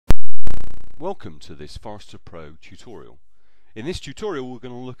Welcome to this Forester Pro tutorial. In this tutorial we're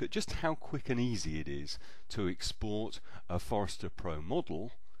going to look at just how quick and easy it is to export a Forester Pro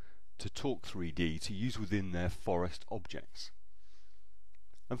model to Torque3D to use within their forest objects.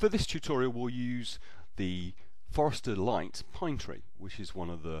 And for this tutorial we'll use the Forester Lite pine tree, which is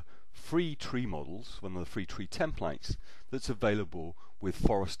one of the free tree models, one of the free tree templates that's available with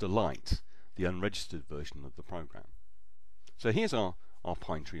Forester Lite, the unregistered version of the program. So here's our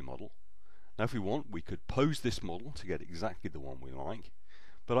pine tree model. Now if we want, we could pose this model to get exactly the one we like,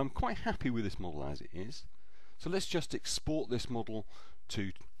 but I'm quite happy with this model as it is. So let's just export this model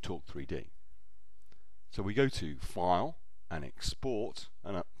to Torque3D. So we go to File and Export,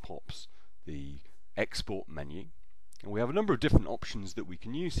 and up pops the Export menu. And we have a number of different options that we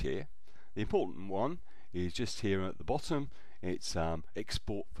can use here. The important one is just here at the bottom. It's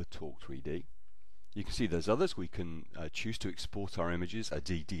Export for Torque3D. You can see there's others. We can choose to export our images a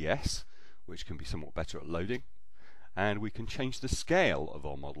DDS, which can be somewhat better at loading, and we can change the scale of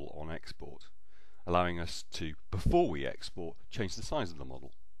our model on export, allowing us to, before we export, change the size of the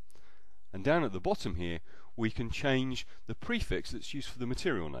model. And down at the bottom here we can change the prefix that's used for the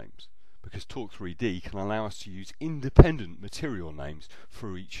material names, because Torque3D can allow us to use independent material names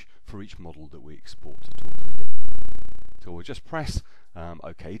for each model that we export to Torque3D. So we'll just press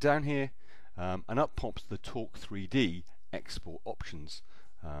OK down here, and up pops the Torque3D export options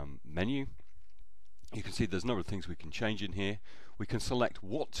menu. You can see there's a number of things we can change in here. We can select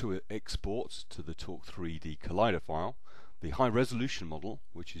what to export to the Torque3D collida file, the high resolution model,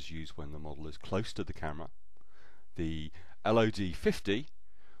 which is used when the model is close to the camera, the LOD 50,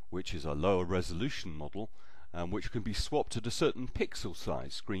 which is a lower resolution model, which can be swapped at a certain pixel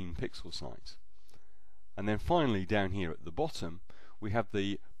size, screen pixel size. And then finally down here at the bottom we have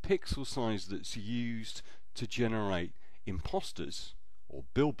the pixel size that's used to generate imposters or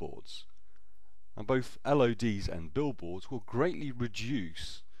billboards. And both LODs and billboards will greatly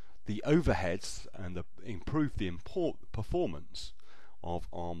reduce the overheads and improve the performance of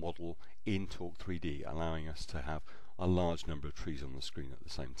our model in Torque3D, allowing us to have a large number of trees on the screen at the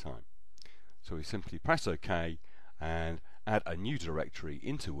same time. So we simply press OK and add a new directory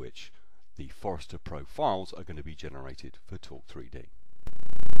into which the Forester Pro files are going to be generated for Torque3D.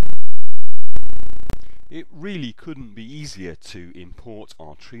 It really couldn't be easier to import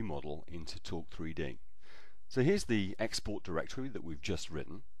our tree model into Torque3D. So here's the export directory that we've just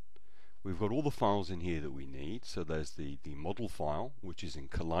written. We've got all the files in here that we need. So there's the model file, which is in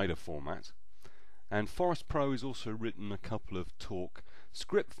collida format, and Forester Pro has also written a couple of Torque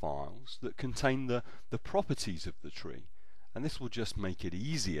script files that contain the properties of the tree, and this will just make it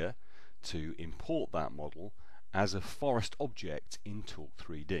easier to import that model as a forest object in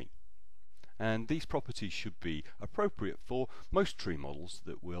Torque3D. And these properties should be appropriate for most tree models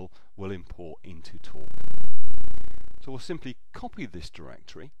that we'll import into Torque. So we'll simply copy this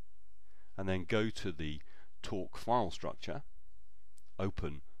directory and then go to the Torque file structure,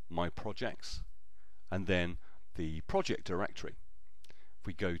 open My Projects, and then the project directory. If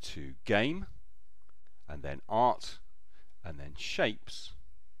we go to Game, and then Art, and then Shapes,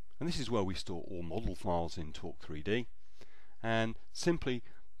 and this is where we store all model files in Torque3D, and simply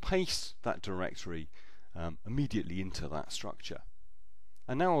paste that directory immediately into that structure.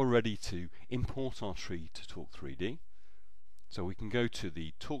 And now we're ready to import our tree to Torque3D. So we can go to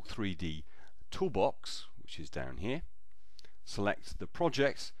the Torque3D toolbox, which is down here, select the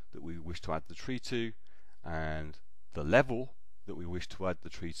project that we wish to add the tree to and the level that we wish to add the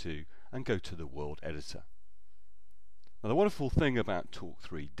tree to, and go to the world editor. Now the wonderful thing about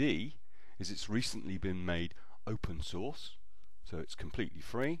Torque3D is it's recently been made open source, so it's completely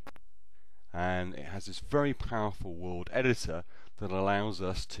free, and it has this very powerful world editor that allows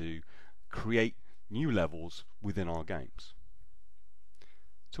us to create new levels within our games.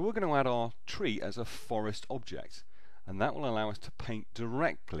 So we're going to add our tree as a forest object, and that will allow us to paint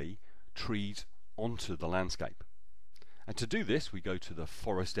directly trees onto the landscape. And to do this we go to the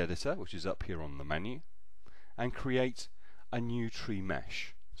forest editor, which is up here on the menu, and create a new tree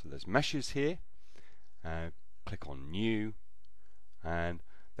mesh. So there's meshes here, click on New, and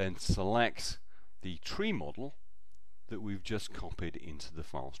then select the tree model that we've just copied into the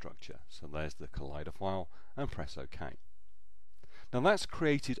file structure. So there's the collida file, and press OK. Now that's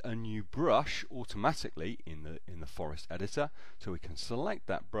created a new brush automatically in the forest editor, so we can select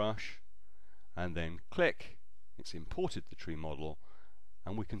that brush and then click. It's imported the tree model,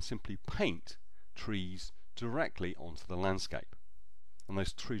 and we can simply paint trees directly onto the landscape. And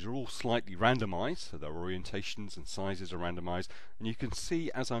those trees are all slightly randomized, so their orientations and sizes are randomized, and you can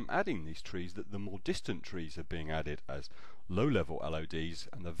see as I'm adding these trees that the more distant trees are being added as low-level LODs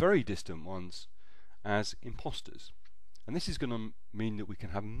and the very distant ones as imposters. And this is going to mean that we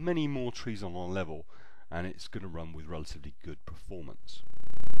can have many more trees on our level, and it's going to run with relatively good performance.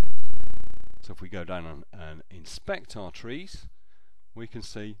 So if we go down and inspect our trees, we can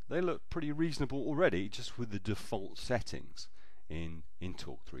see they look pretty reasonable already just with the default settings in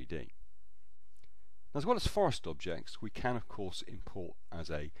Torque3D. Now, as well as forest objects, we can of course import as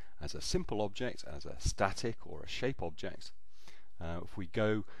a simple object, as a static or a shape object. If we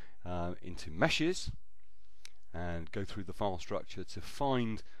go into meshes and go through the file structure to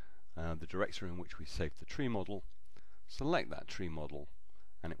find the directory in which we saved the tree model, select that tree model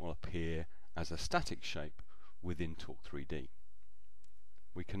and it will appear as a static shape within Torque3D.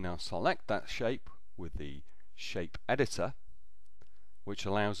 We can now select that shape with the shape editor, which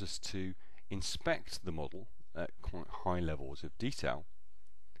allows us to inspect the model at quite high levels of detail.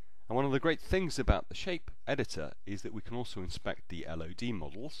 And one of the great things about the shape editor is that we can also inspect the LOD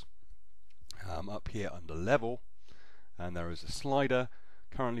models up here under level, and there is a slider.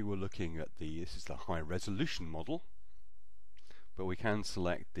 Currently we're looking at this is the high resolution model, but we can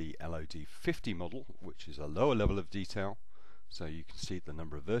select the LOD 50 model, which is a lower level of detail. So you can see the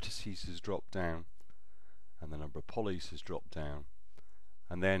number of vertices has dropped down and the number of polys has dropped down,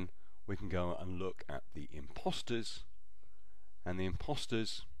 and then we can go and look at the imposters, and the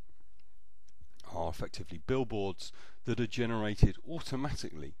imposters are effectively billboards that are generated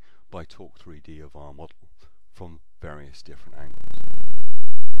automatically by Torque3D of our model from various different angles.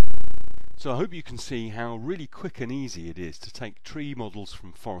 So I hope you can see how really quick and easy it is to take tree models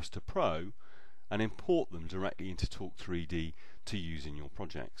from Forester Pro and import them directly into Torque3D to use in your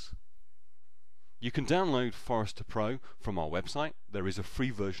projects. You can download Forester Pro from our website. There is a free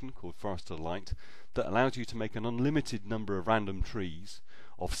version called Forester Lite that allows you to make an unlimited number of random trees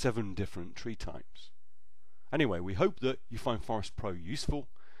of 7 different tree types. Anyway, we hope that you find Forester Pro useful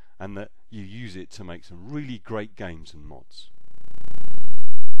and that you use it to make some really great games and mods.